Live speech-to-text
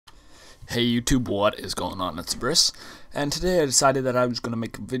Hey YouTube, what is going on? It's Briss, and today I decided that I was going to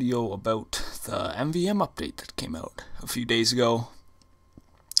make a video about the MVM update that came out a few days ago,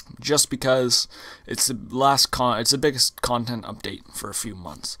 just because it's the biggest content update for a few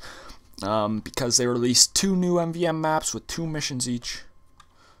months, because they released 2 new MVM maps with 2 missions each,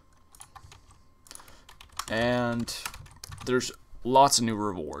 and there's lots of new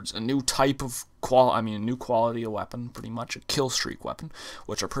rewards, a new type of new quality of weapon, pretty much a Killstreak weapon,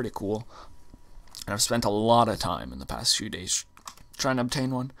 which are pretty cool. And I've spent a lot of time in the past few days trying to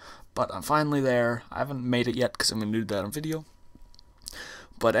obtain one, but I'm finally there. I haven't made it yet because I'm going to do that on video.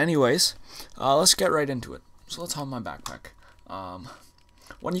 But anyways, let's get right into it. So let's hold my backpack.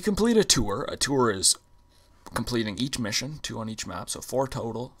 When you complete a tour is completing each mission, 2 on each map, so 4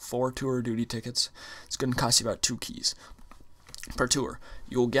 total, 4 tour duty tickets. It's going to cost you about 2 keys per tour.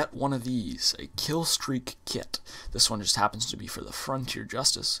 You'll get one of these, a Killstreak kit. This one just happens to be for the Frontier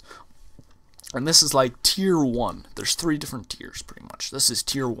Justice. And this is like tier 1. There's 3 different tiers pretty much. This is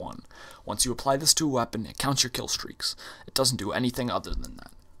tier 1. Once you apply this to a weapon, it counts your kill streaks. It doesn't do anything other than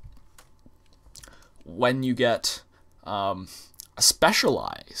that. When you get a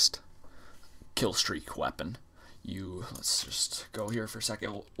specialized Killstreak weapon, let's just go here for a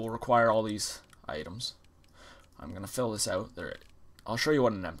second. We'll require all these items. I'm going to fill this out. There, I'll show you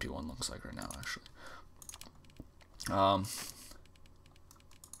what an empty one looks like right now, actually.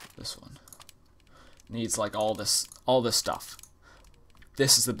 This one needs like all this stuff.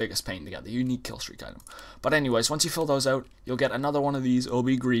 This is the biggest pain to get, the unique Killstreak item. But anyways, once you fill those out, you'll get another one of these. It'll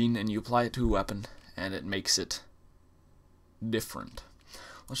be green, and you apply it to a weapon, and it makes it different.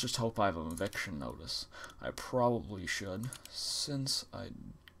 Let's just hope I have an eviction notice. I probably should, since I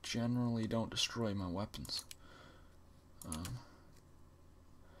generally don't destroy my weapons.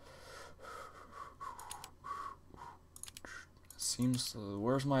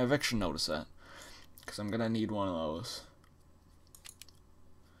 Where's my eviction notice at? Because I'm gonna need one of those.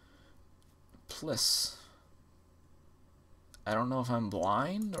 Plus, I don't know if I'm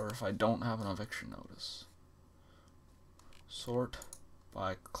blind or if I don't have an eviction notice. Sort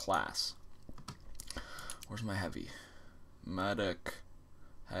by class. Where's my heavy? Medic,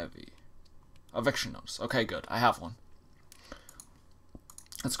 heavy. Eviction notice. Okay, good. I have one.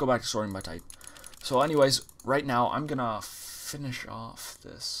 Let's go back to sorting by type. So anyways, right now I'm gonna finish off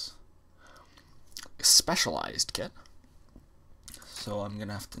this specialized kit. So I'm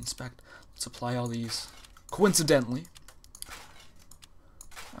gonna have to inspect. Let's apply all these. Coincidentally,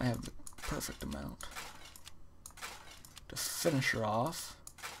 I have the perfect amount to finish her off.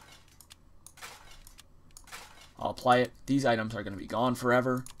 I'll apply it. These items are gonna be gone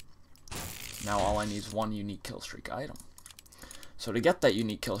forever. Now all I need is one unique Killstreak item. So to get that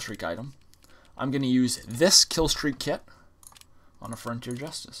unique Killstreak item, I'm going to use this Killstreak kit on a Frontier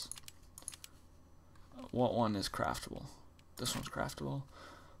Justice. What one is craftable? This one's craftable.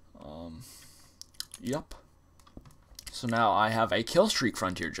 Yup. So now I have a Killstreak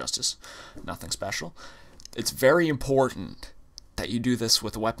Frontier Justice. Nothing special. It's very important that you do this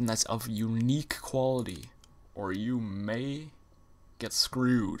with a weapon that's of unique quality, or you may get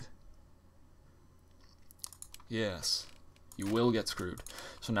screwed. Yes. You will get screwed.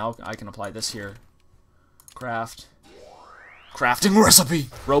 So now I can apply this here. Crafting recipe!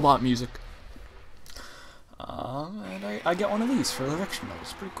 Robot music. And I get one of these for the eviction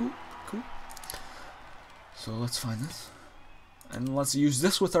notice. Pretty cool. Cool. So let's find this. And let's use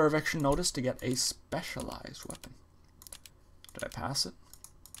this with our eviction notice to get a specialized weapon. Did I pass it?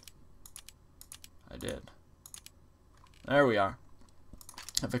 I did. There we are.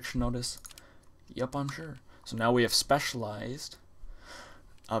 Eviction notice. Yup, I'm sure. So now we have specialized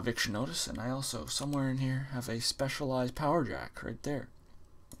eviction notice, and I also, somewhere in here, have a specialized power jack right there.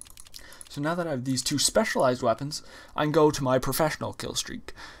 So now that I have these 2 specialized weapons, I can go to my professional Killstreak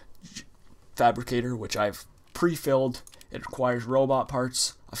fabricator, which I've pre-filled. It requires robot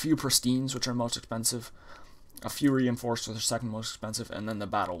parts, a few pristines, which are most expensive, a few reinforced, which are second most expensive, and then the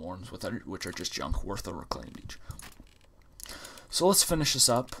battle worns, which are just junk, worth a reclaimed each. So let's finish this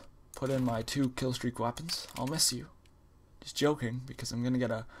up. Put in my 2 Killstreak weapons. I'll miss you. Just joking, because I'm going to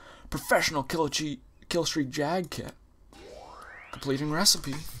get a professional Killstreak Jag kit. Completing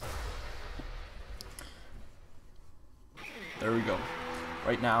recipe. There we go.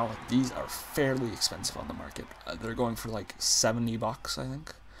 Right now, these are fairly expensive on the market. They're going for like 70 bucks, I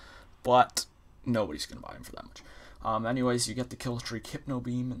think. But nobody's going to buy them for that much. Anyways, you get the Killstreak Hypno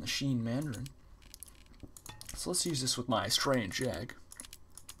Beam and the Sheen Mandarin. So let's use this with my Strange Jag.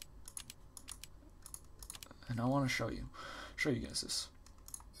 And I want to show you guys this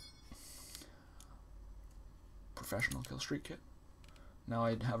professional Killstreak kit. Now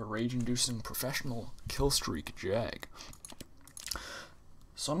I'd have a rage-inducing professional Killstreak Jag.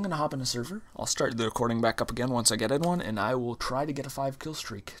 So I'm gonna hop in a server. I'll start the recording back up again once I get in one, and I will try to get a 5 kill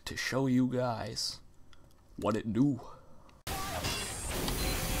streak to show you guys what it do.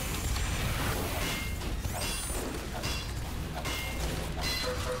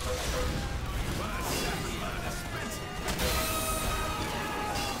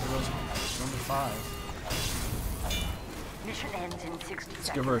 Number 5. Mission ends in 60 seconds. Let's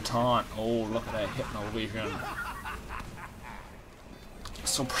give her a taunt. Oh, look at that hypno vision.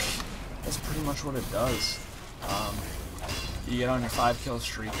 So that's pretty much what it does. You get on your 5 kill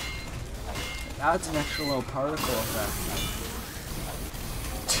streak. It adds an extra little particle effect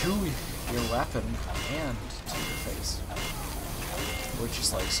to your weapon and to your face, which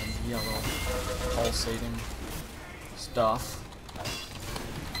is like some yellow pulsating stuff.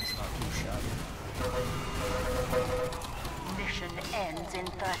 It's not too shabby. Mission ends in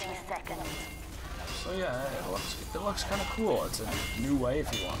 30 seconds. So yeah, it looks kind of cool. It's a new way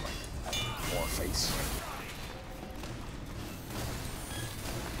if you want like more face.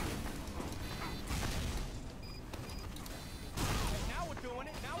 Now we're doing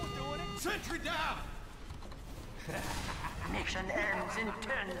it. Now we're doing it. Sentry down. Mission ends in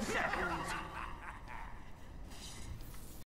 10 seconds.